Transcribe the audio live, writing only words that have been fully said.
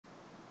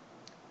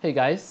Hey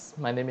guys,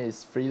 my name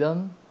is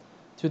Freedom.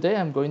 Today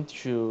I'm going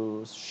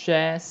to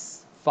share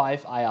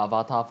 5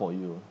 iAvatar for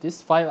you.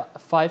 These five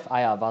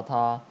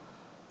iAvatar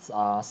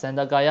are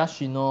Sendagaya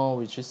Shino,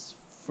 which is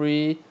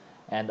free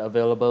and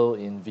available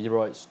in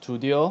Vroid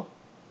Studio.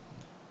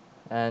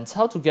 And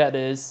how to get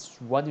this,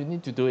 what you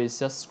need to do is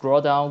just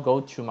scroll down,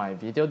 go to my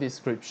video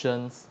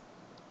descriptions,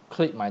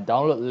 click my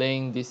download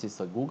link. This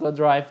is a Google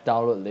Drive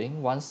download link.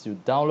 Once you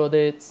download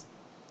it,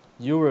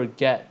 you will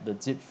get the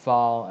zip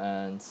file,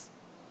 and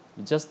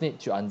you just need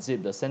to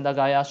unzip the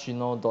Sendagaya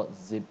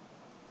Shino.zip.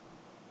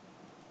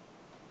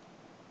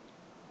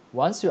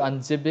 Once you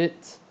unzip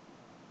it,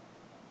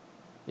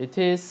 it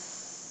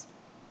is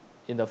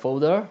in the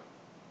folder.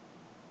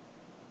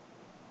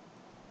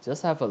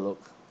 Just have a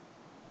look.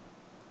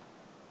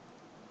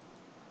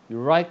 You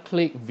right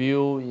click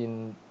view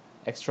in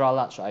extra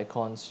large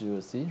icons, you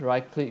will see.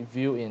 Right click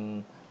view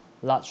in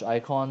large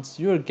icons,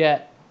 you will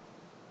get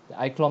the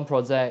Iclone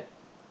Project.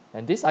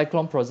 And this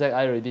Iclone Project,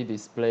 I already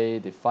display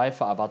the 5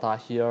 avatar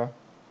here.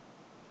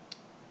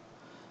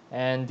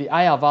 And the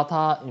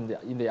iAvatar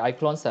in the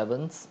Iclone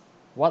 7,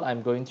 what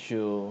I'm going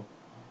to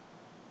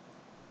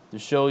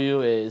show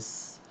you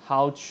is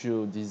how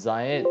to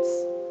design it.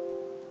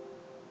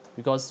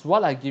 Because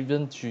what I've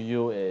given to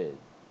you is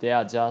they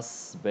are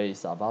just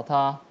base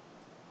avatar.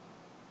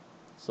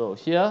 So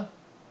here,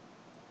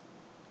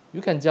 you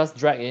can just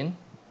drag in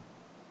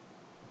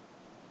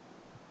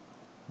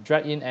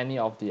any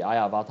of the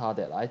iAvatar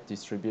that I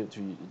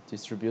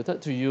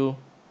distributed to you.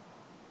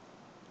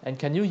 And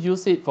can you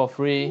use it for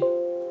free?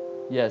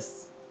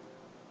 Yes.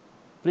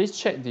 Please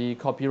check the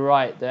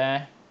copyright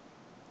there.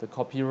 The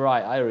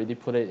copyright, I already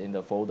put it in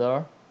the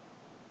folder.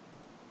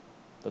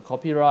 The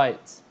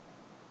copyright,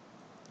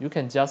 you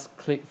can just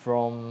click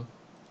from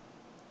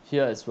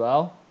here as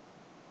well.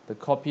 The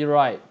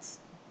copyright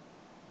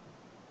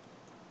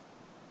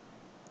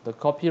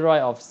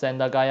of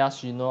Sendagaya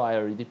Shino, I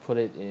already put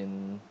it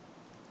in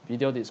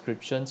video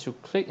description. To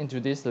click into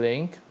this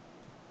link,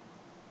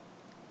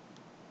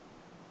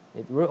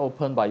 it will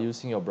open by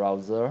using your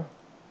browser.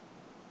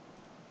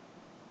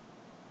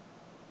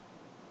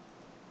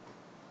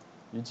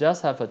 You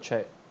just have a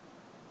check,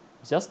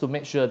 just to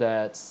make sure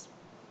that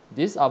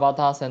this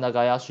avatar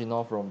Sendagaya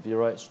Shino from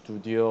Vroid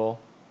Studio,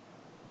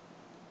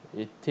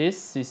 it is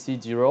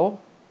CC0.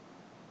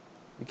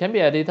 It can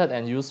be edited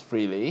and used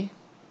freely.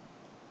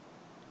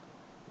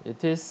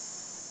 It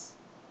is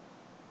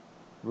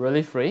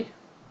really free,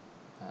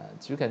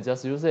 and you can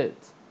just use it.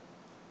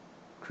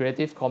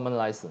 Creative Commons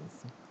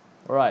license.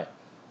 Alright,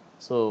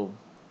 so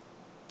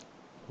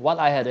what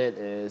I had it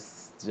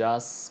is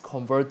just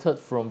converted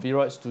from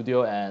Vroid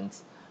Studio and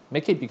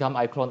make it become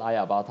Iclone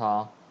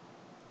iAvatar.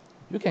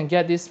 You can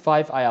get this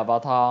 5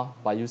 iAvatar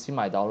by using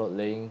my download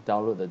link,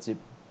 download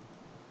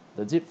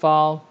the zip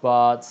file.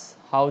 But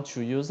how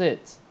to use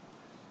it?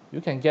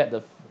 You can get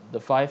the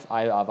 5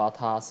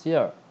 iAvatars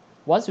here.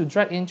 Once you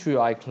drag into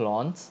your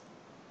iClone,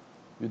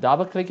 you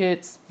double click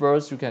it.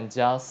 First, you can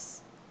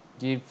just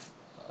give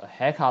a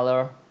hair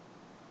color.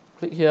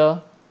 Click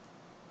here.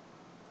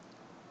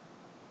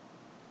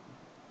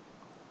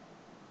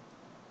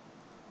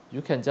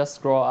 You can just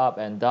scroll up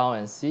and down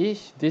and see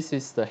this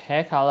is the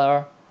hair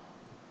color.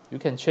 You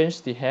can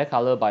change the hair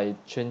color by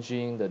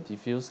changing the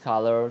diffuse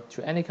color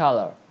to any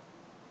color.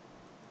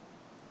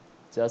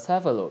 Just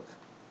have a look.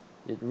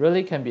 It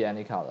really can be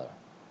any color.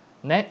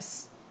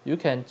 Next, you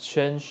can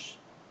change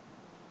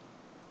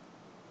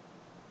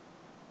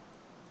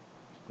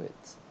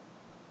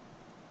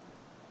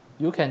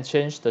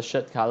the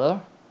shirt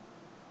color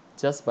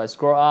just by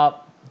scroll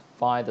up,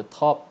 find the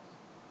top.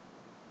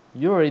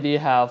 You already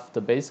have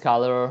the base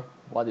color.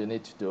 What you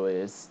need to do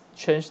is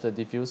change the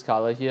diffuse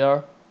color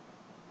here.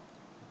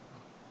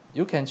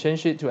 You can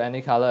change it to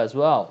any color as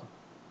well.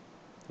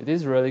 It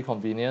is really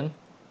convenient.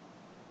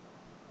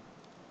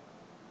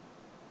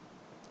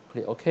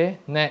 Click OK.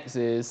 Next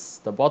is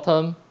the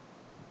bottom.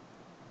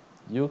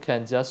 You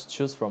can just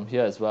choose from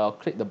here as well.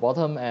 Click the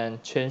bottom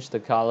and change the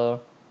color,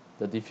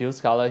 the diffuse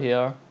color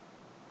here.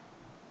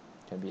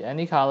 Can be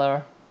any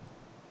color.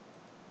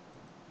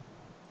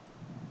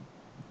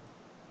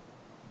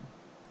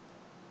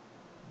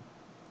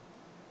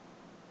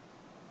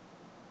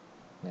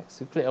 Next,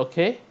 you click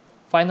OK.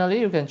 Finally,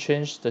 you can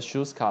change the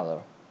shoes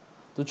color.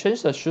 To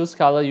change the shoes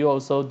color, you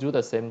also do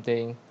the same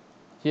thing.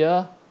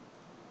 Here,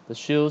 the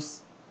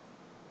shoes,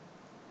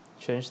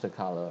 change the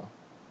color.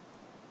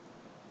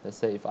 Let's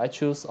say if I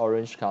choose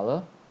orange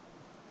color,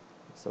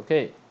 it's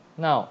okay.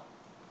 Now,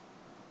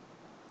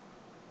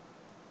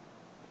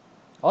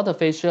 all the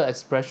facial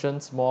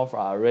expressions morph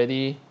are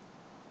ready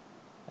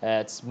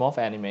at Morph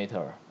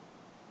Animator.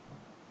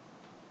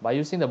 By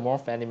using the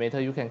Morph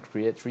Animator, you can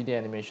create 3D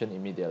animation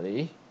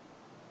immediately.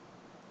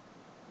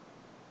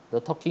 The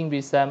talking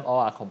Viseme all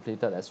are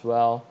completed as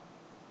well.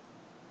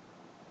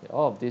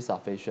 All of these are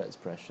facial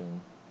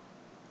expression.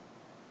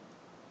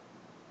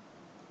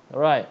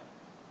 Alright,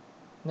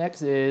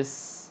 next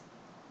is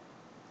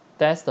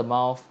test the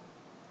mouth,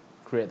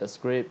 create the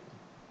script,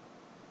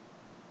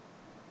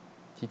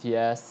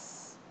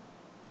 TTS.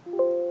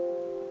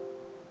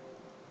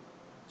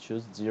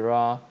 choose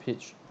Jira,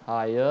 pitch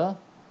higher.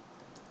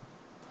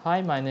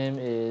 Hi, my name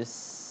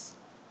is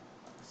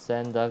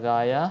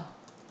Sendagaya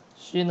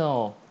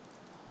Shino.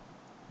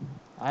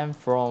 I'm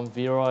from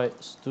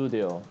Vroid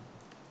Studio.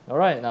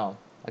 Alright, now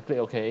I click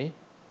OK. You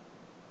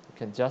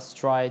can just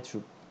try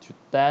to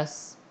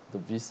test the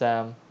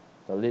VSAM,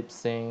 the lip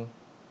sync.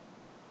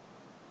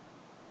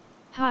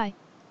 Hi,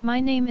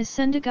 my name is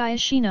Sendagaya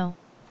Shino.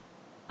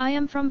 I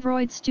am from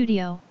Vroid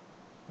Studio.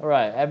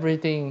 Alright,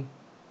 everything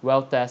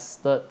well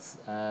tested,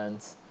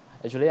 and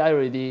actually I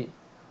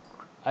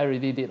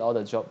already did all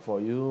the job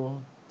for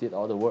you, did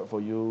all the work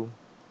for you.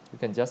 You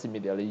can just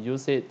immediately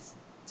use it.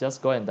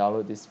 Just go and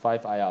download this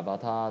 5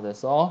 iAvatar,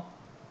 that's all.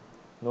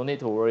 No need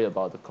to worry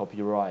about the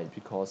copyright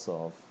because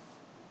of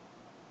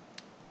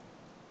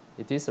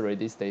it is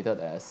already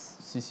stated as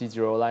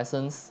CC0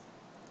 license.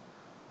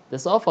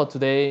 That's all for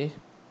today.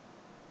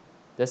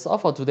 That's all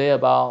for today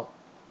about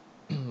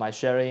my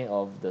sharing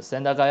of the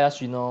Sendagaya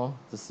Shino,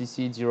 the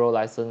CC0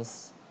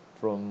 license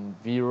from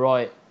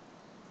Vroid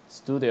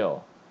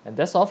Studio. And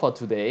that's all for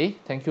today.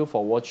 Thank you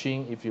for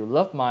watching. If you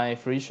love my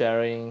free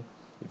sharing,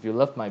 if you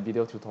love my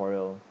video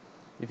tutorial,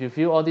 if you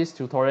feel all these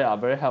tutorials are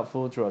very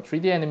helpful through a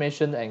 3D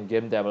animation and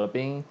game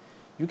developing,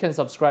 you can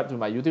subscribe to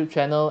my YouTube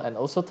channel and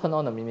also turn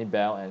on the mini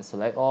bell and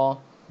select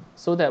all,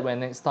 so that when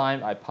next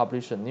time I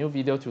publish a new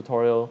video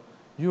tutorial,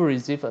 you will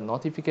receive a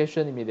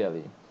notification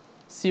immediately.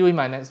 See you in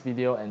my next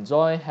video.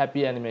 Enjoy,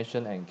 happy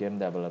animation and game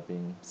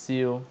developing. See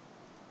you.